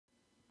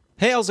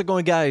Hey, how's it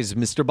going, guys?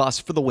 Mr. Boss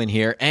for the win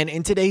here, and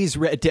in today's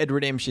Red Dead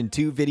Redemption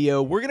 2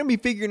 video, we're going to be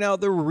figuring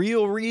out the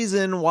real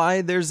reason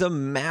why there's a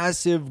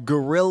massive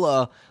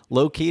gorilla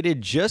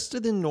located just to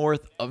the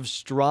north of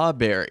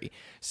Strawberry.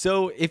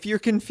 So if you're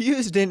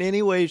confused in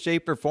any way,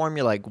 shape, or form,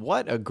 you're like,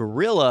 what, a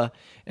gorilla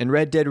in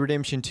Red Dead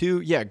Redemption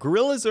 2? Yeah,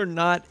 gorillas are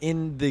not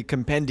in the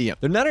compendium.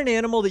 They're not an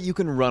animal that you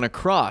can run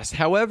across.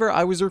 However,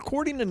 I was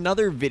recording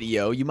another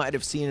video, you might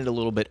have seen it a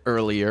little bit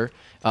earlier,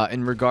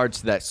 in regards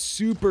to that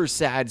super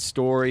sad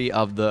story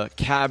of the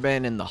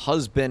cabin and the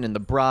husband and the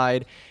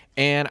bride.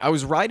 And I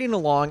was riding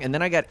along, and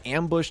then I got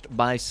ambushed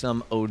by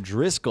some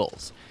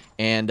O'Driscolls.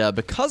 And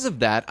because of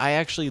that, I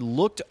actually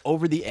looked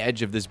over the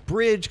edge of this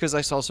bridge because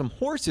I saw some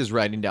horses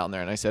riding down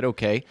there. And I said,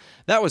 okay,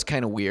 that was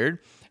kind of weird.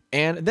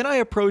 And then I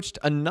approached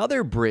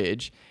another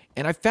bridge,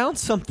 and I found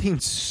something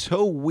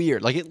so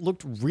weird. Like, it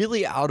looked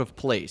really out of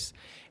place.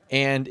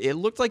 And it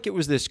looked like it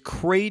was this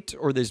crate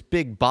or this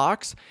big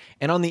box.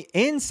 And on the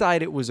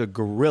inside, it was a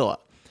gorilla.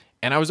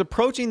 And I was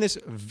approaching this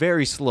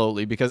very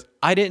slowly because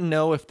I didn't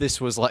know if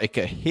this was like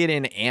a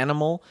hidden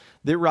animal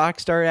that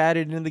Rockstar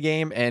added into the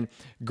game. And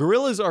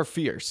gorillas are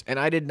fierce, and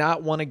I did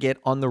not want to get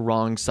on the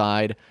wrong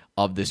side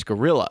of this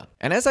gorilla.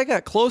 And as I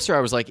got closer,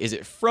 I was like, is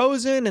it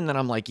frozen? And then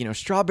I'm like,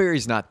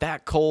 Strawberry's not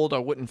that cold. I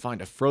wouldn't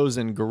find a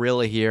frozen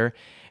gorilla here.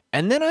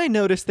 And then I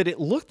noticed that it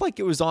looked like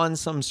it was on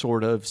some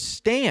sort of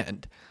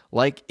stand,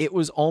 like it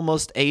was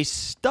almost a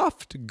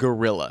stuffed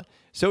gorilla.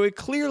 So it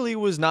clearly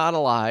was not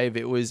alive.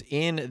 It was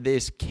in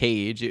this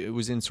cage. It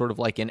was in sort of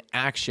like an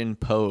action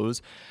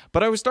pose.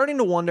 But I was starting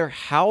to wonder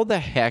how the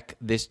heck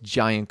this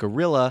giant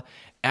gorilla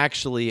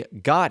actually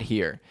got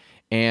here.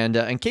 And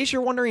in case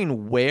you're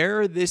wondering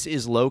where this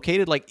is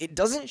located, like, it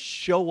doesn't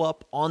show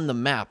up on the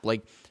map.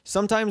 Like,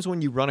 sometimes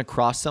when you run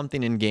across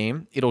something in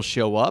game, it'll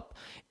show up.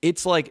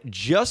 It's like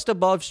just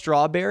above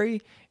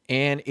Strawberry,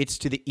 and it's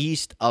to the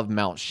east of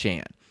Mount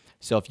Shan.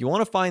 So if you want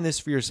to find this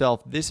for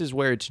yourself, this is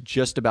where it's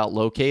just about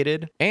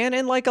located. And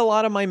in like a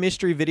lot of my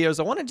mystery videos,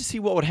 I wanted to see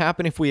what would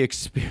happen if we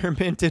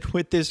experimented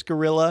with this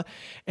gorilla.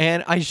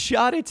 And I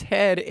shot its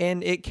head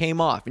and it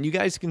came off. And you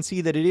guys can see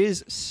that it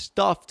is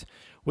stuffed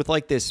with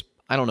like this,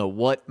 I don't know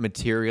what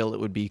material it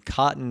would be,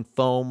 cotton,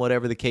 foam,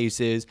 whatever the case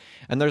is.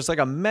 And there's like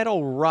a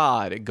metal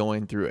rod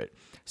going through it.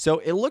 So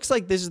it looks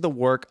like this is the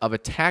work of a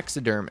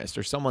taxidermist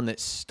or someone that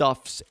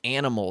stuffs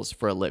animals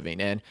for a living.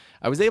 And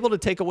I was able to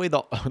take away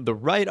the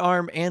right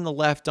arm and the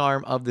left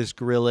arm of this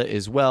gorilla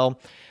as well.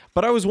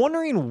 But I was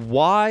wondering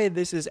why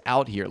this is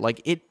out here.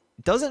 Like, it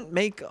doesn't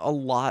make a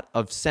lot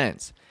of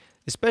sense,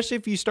 especially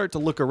if you start to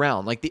look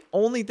around. Like, the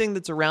only thing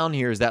that's around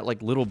here is that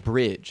like little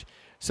bridge.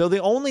 So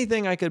the only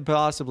thing I could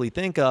possibly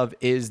think of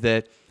is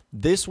that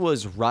this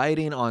was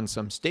riding on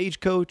some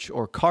stagecoach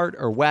or cart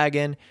or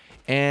wagon,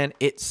 and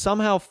it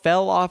somehow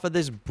fell off of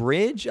this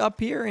bridge up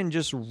here and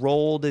just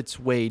rolled its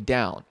way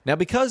down. Now,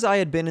 because I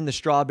had been in the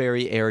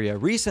Strawberry area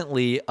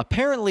recently,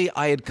 apparently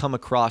I had come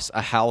across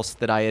a house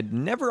that I had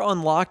never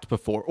unlocked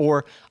before,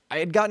 or I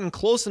had gotten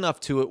close enough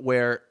to it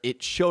where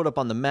it showed up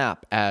on the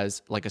map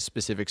as like a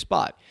specific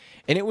spot.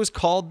 And it was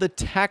called the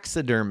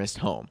Taxidermist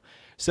Home.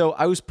 So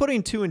I was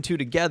putting two and two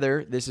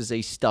together. This is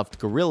a stuffed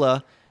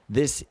gorilla.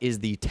 This is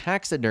the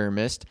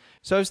taxidermist.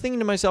 So I was thinking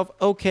to myself,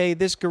 okay,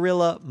 this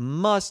gorilla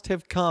must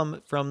have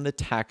come from the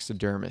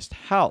taxidermist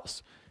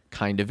house.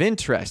 Kind of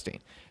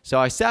interesting. So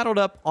I saddled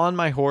up on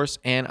my horse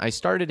and I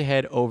started to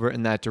head over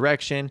in that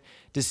direction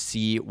to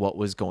see what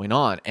was going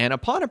on. And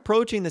upon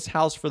approaching this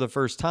house for the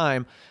first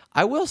time,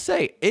 I will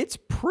say it's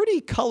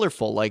pretty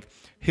colorful. Like,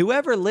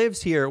 whoever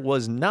lives here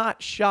was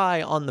not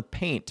shy on the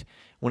paint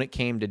when it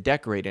came to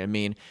decorating. I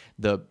mean,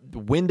 the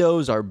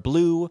windows are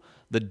blue.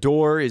 The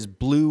door is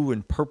blue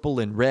and purple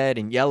and red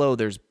and yellow.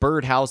 There's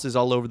birdhouses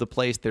all over the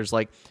place. There's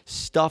like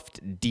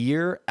stuffed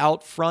deer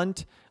out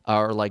front,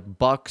 or like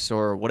bucks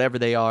or whatever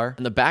they are.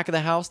 In the back of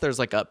the house, there's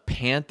like a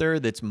panther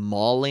that's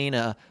mauling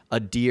a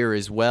deer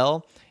as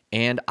well.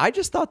 And I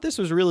just thought this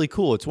was really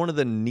cool. It's one of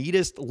the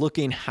neatest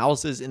looking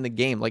houses in the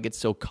game. Like, it's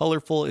so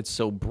colorful. It's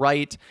so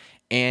bright.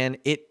 And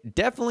it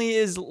definitely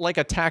is like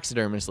a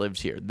taxidermist lives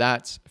here,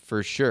 that's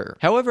for sure.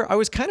 However, I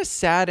was kind of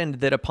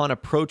saddened that upon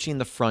approaching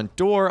the front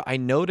door, I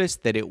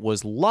noticed that it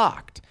was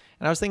locked.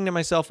 And I was thinking to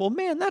myself, well,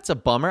 man, that's a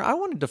bummer. I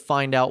wanted to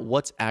find out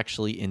what's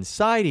actually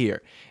inside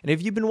here. And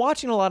if you've been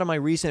watching a lot of my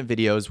recent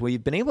videos,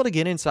 we've been able to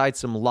get inside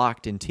some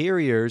locked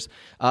interiors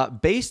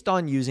based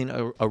on using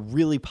a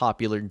really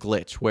popular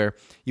glitch where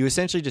you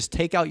essentially just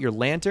take out your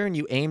lantern,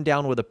 you aim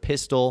down with a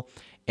pistol,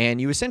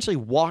 and you essentially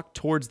walk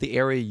towards the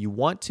area you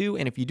want to,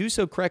 and if you do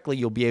so correctly,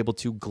 you'll be able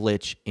to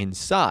glitch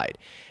inside.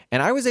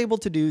 And I was able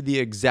to do the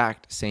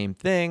exact same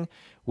thing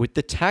with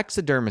the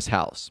taxidermist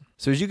house.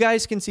 So as you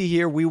guys can see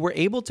here, we were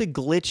able to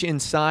glitch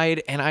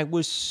inside, and I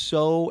was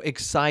so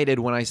excited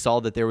when I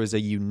saw that there was a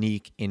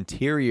unique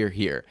interior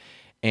here.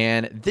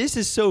 And this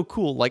is so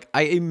cool. Like,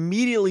 I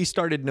immediately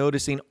started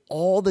noticing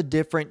all the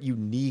different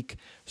unique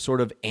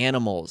sort of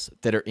animals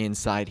that are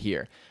inside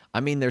here. I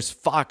mean, there's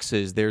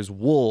foxes, there's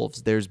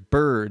wolves, there's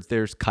birds,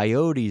 there's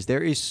coyotes.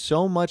 There is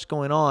so much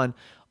going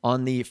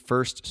on the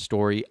first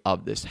story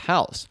of this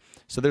house.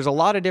 So there's a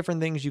lot of different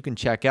things you can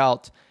check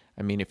out.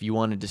 I mean, if you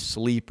wanted to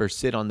sleep or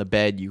sit on the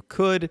bed, you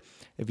could.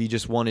 If you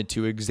just wanted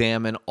to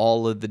examine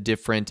all of the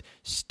different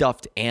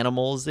stuffed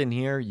animals in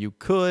here, you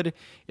could.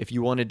 If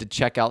you wanted to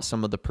check out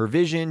some of the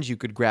provisions, you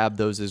could grab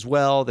those as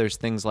well. There's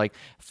things like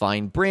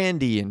fine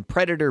brandy and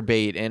predator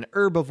bait and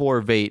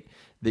herbivore bait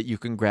that you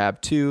can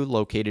grab too,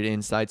 located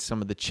inside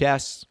some of the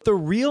chests. The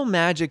real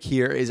magic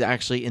here is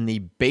actually in the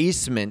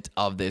basement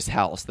of this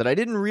house that I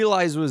didn't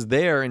realize was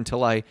there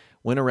until I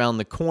went around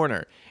the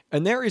corner.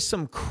 And there is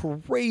some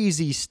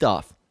crazy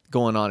stuff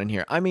going on in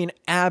here. I mean,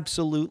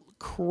 absolute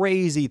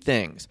crazy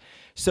things.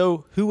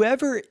 So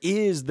whoever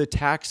is the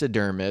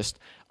taxidermist,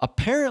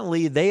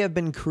 apparently they have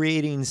been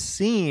creating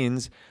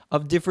scenes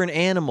of different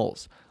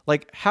animals.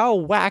 Like, how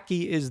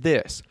wacky is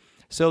this?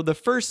 So the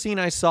first scene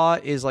I saw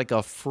is like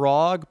a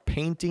frog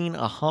painting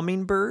a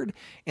hummingbird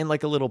in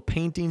like a little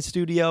painting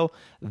studio.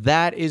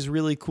 That is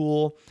really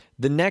cool.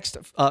 The next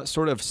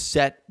sort of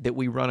set that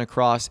we run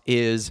across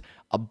is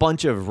a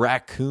bunch of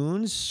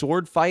raccoons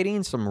sword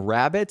fighting some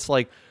rabbits.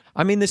 Like,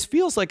 I mean, this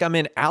feels like I'm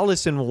in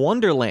Alice in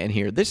Wonderland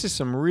here. This is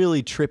some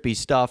really trippy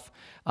stuff.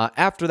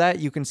 After that,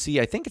 you can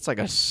see, I think it's like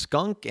a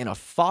skunk and a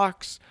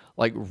fox,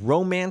 like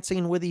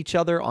romancing with each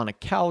other on a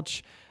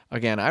couch.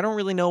 Again, I don't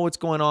really know what's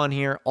going on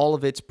here. All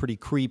of it's pretty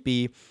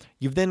creepy.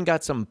 You've then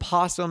got some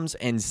possums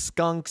and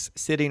skunks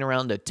sitting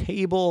around a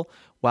table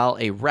while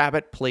a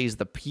rabbit plays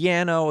the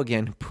piano.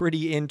 Again,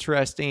 pretty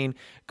interesting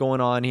going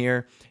on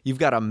here. You've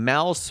got a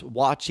mouse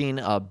watching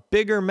a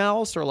bigger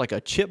mouse or like a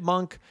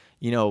chipmunk,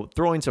 you know,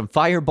 throwing some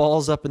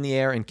fireballs up in the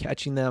air and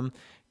catching them.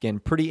 Again,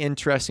 pretty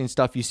interesting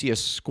stuff. You see a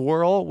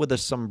squirrel with a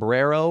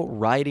sombrero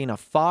riding a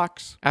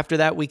fox. After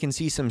that, we can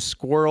see some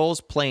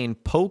squirrels playing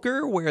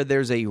poker where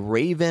there's a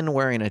raven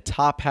wearing a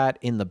top hat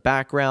in the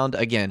background.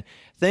 Again,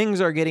 things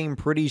are getting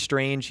pretty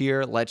strange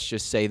here. Let's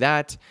just say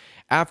that.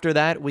 After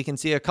that, we can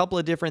see a couple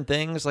of different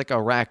things like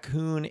a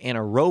raccoon and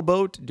a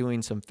rowboat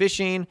doing some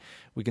fishing.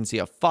 We can see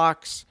a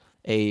fox,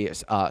 a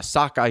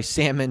sockeye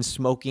salmon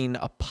smoking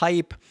a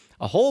pipe,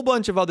 a whole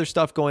bunch of other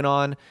stuff going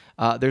on.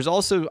 There's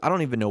also, I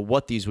don't even know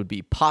what these would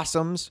be,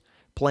 possums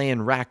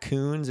playing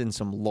raccoons and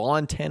some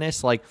lawn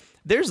tennis. Like,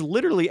 there's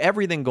literally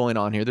everything going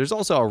on here. There's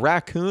also a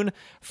raccoon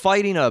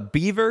fighting a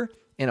beaver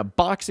in a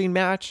boxing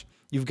match.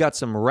 You've got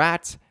some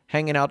rats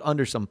hanging out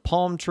under some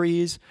palm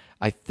trees.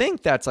 I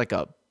think that's like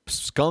a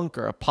skunk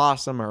or a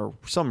possum or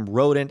some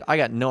rodent. I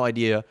got no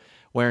idea,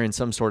 wearing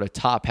some sort of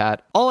top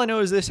hat. All I know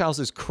is this house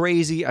is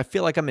crazy. I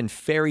feel like I'm in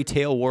fairy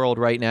tale world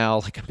right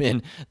now. Like I'm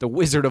in the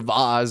Wizard of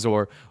Oz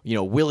or, you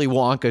know, Willy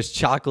Wonka's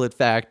Chocolate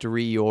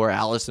Factory or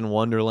Alice in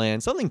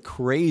Wonderland, something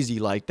crazy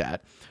like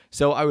that.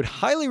 So I would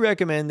highly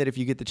recommend that if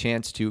you get the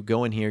chance to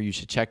go in here, you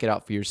should check it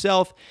out for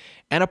yourself.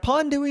 And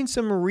upon doing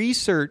some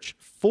research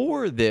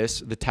for this,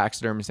 the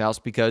taxidermist house,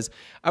 because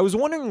I was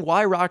wondering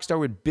why Rockstar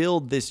would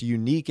build this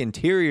unique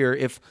interior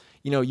if,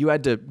 you know, you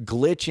had to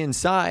glitch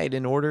inside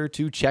in order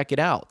to check it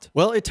out.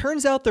 Well, it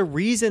turns out the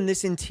reason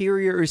this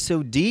interior is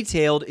so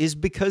detailed is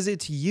because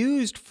it's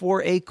used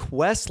for a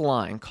quest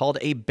line called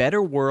A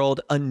Better World,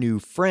 A New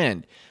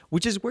Friend,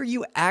 which is where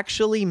you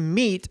actually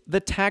meet the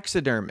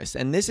taxidermist.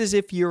 And this is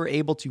if you're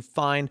able to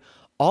find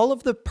all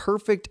of the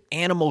perfect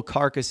animal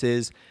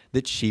carcasses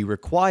that she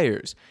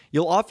requires.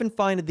 You'll often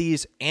find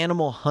these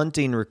animal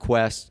hunting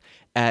requests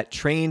at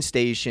train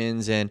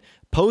stations and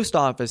post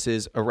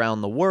offices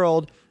around the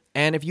world.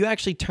 And if you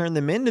actually turn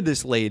them into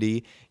this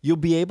lady, you'll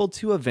be able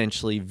to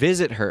eventually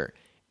visit her.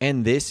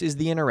 And this is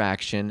the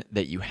interaction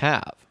that you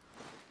have.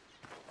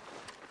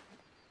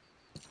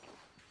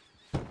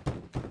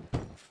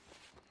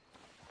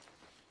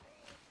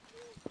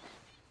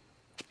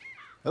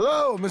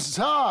 Hello, Mrs.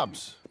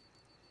 Hobbs.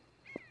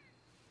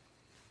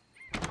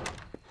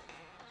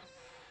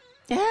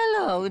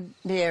 Hello,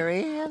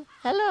 dearie.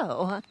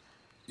 Hello.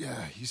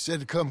 Yeah, you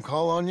said to come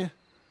call on you?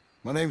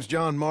 My name's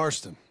John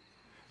Marston.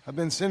 I've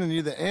been sending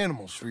you the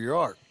animals for your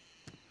art.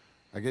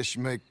 I guess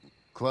you make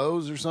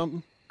clothes or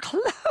something?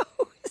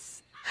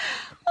 Clothes?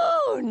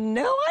 Oh,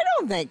 no, I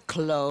don't make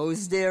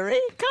clothes, dearie.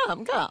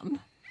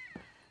 Come.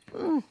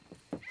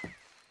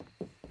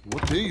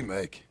 What do you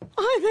make?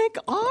 I make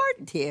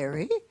art,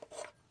 dearie.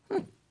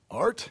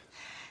 Art?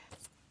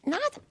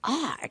 Not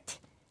art,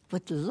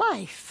 but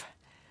life.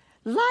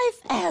 Life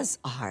as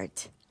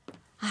art.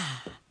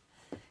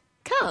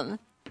 Come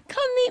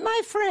meet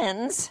my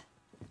friends.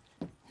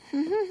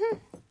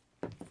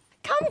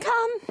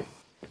 Come.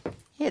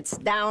 It's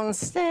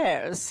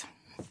downstairs.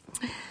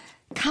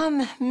 Come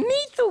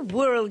meet the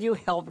world you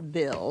helped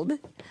build.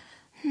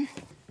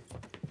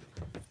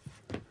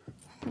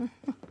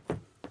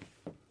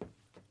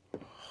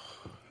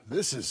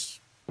 This is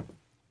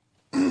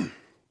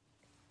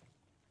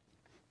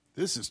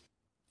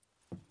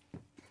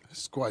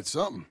quite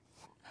something.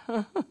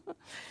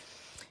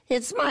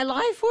 It's my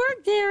life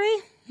work,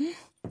 dearie.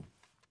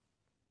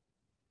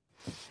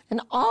 An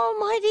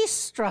almighty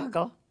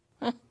struggle.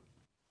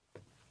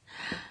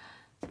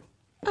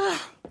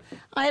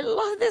 I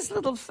love this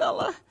little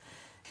fella.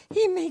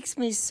 He makes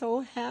me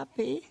so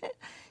happy.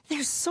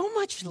 There's so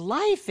much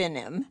life in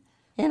him,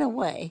 in a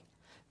way.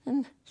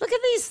 And look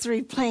at these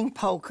three playing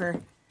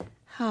poker.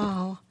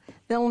 Oh,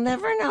 they'll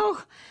never know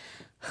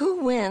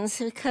who wins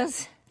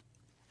because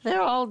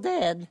they're all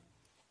dead.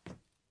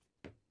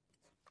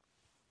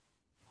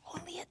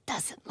 Only it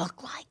doesn't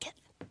look like it.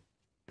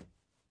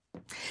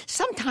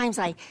 Sometimes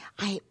I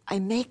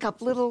make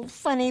up little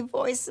funny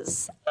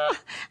voices,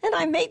 and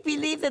I make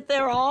believe that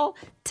they're all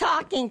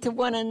talking to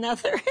one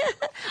another.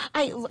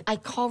 I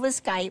call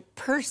this guy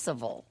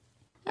Percival.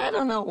 I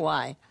don't know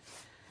why.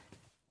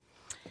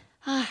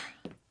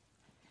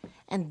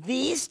 And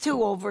these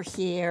two over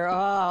here,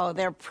 oh,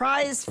 they're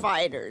prize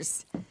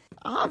fighters.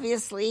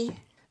 Obviously,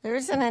 there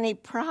isn't any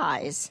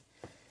prize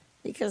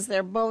because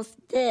they're both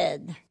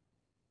dead.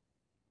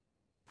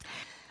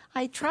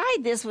 I tried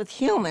this with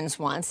humans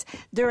once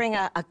during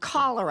a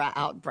cholera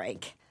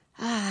outbreak.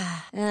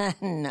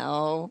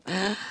 No,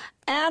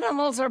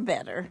 animals are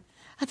better.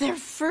 Their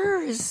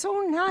fur is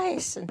so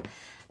nice and,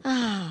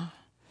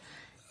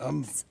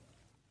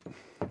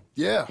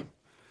 Yeah.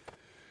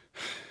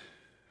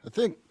 I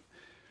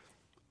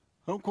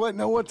don't quite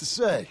know what to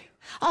say.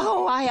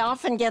 Oh, I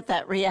often get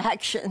that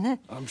reaction.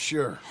 I'm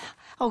sure.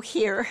 Oh,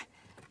 here,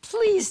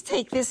 please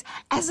take this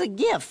as a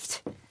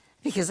gift,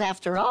 because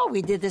after all,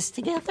 we did this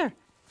together.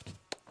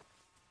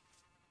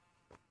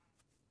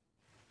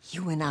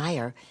 You and I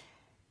are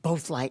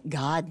both like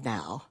God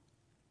now,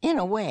 in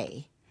a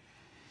way.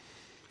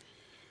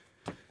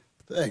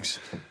 Thanks.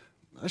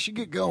 I should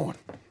get going.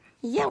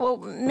 Yeah, well,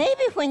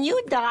 maybe when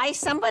you die,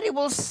 somebody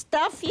will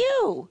stuff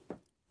you.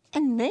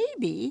 And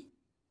maybe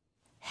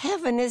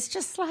heaven is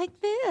just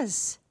like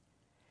this.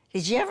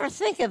 Did you ever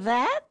think of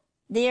that,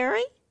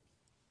 dearie?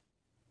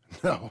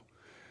 No,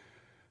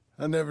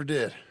 I never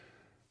did.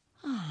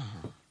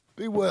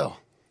 Be well.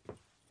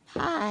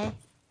 Hi.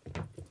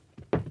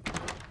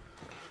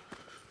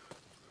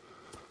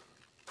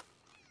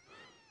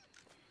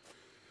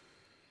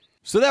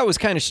 So that was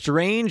kind of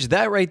strange.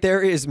 That right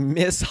there is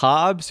Miss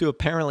Hobbs, who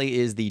apparently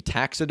is the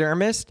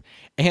taxidermist.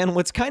 And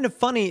what's kind of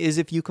funny is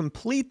if you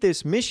complete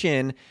this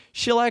mission,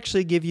 she'll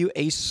actually give you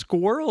a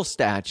squirrel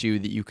statue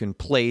that you can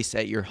place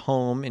at your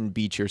home in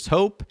Beecher's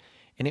Hope,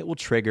 and it will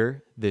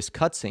trigger this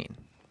cutscene.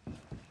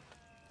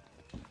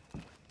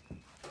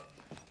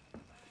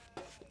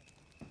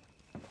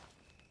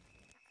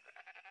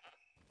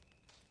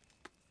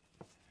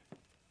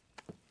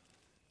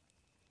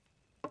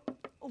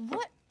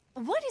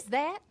 What is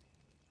that?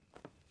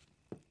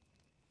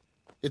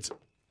 It's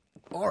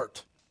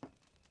art.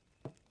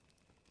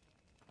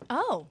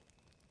 Oh,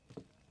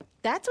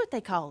 that's what they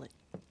call it.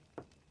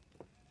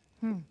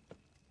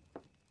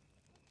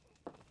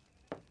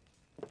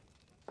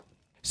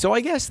 So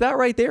I guess that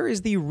right there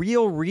is the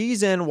real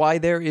reason why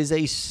there is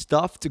a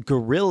stuffed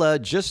gorilla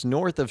just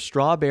north of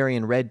Strawberry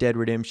in Red Dead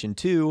Redemption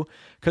 2,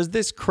 because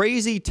this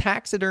crazy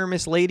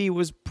taxidermist lady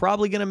was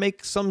probably going to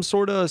make some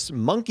sort of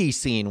monkey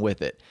scene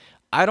with it.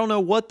 I don't know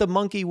what the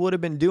monkey would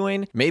have been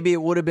doing. Maybe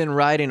it would have been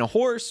riding a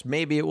horse.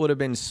 Maybe it would have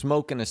been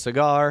smoking a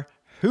cigar.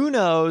 Who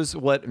knows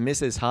what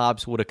Mrs.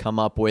 Hobbs would have come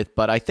up with,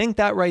 but I think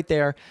that right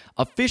there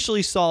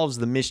officially solves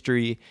the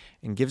mystery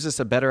and gives us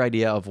a better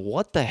idea of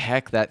what the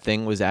heck that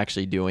thing was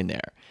actually doing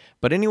there.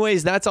 But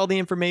anyways, that's all the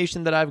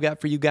information that I've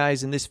got for you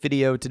guys in this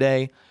video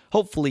today.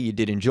 Hopefully you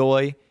did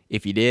enjoy.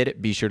 If you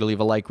did, be sure to leave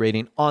a like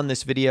rating on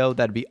this video.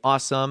 That'd be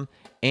awesome.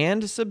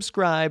 And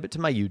subscribe to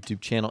my YouTube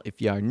channel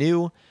if you are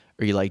new,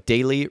 or you like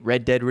daily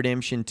Red Dead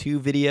Redemption 2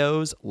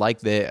 videos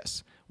like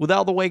this. With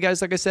all the way,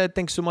 guys, like I said,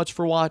 thanks so much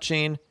for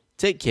watching.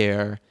 Take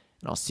care,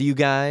 and I'll see you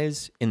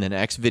guys in the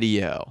next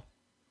video.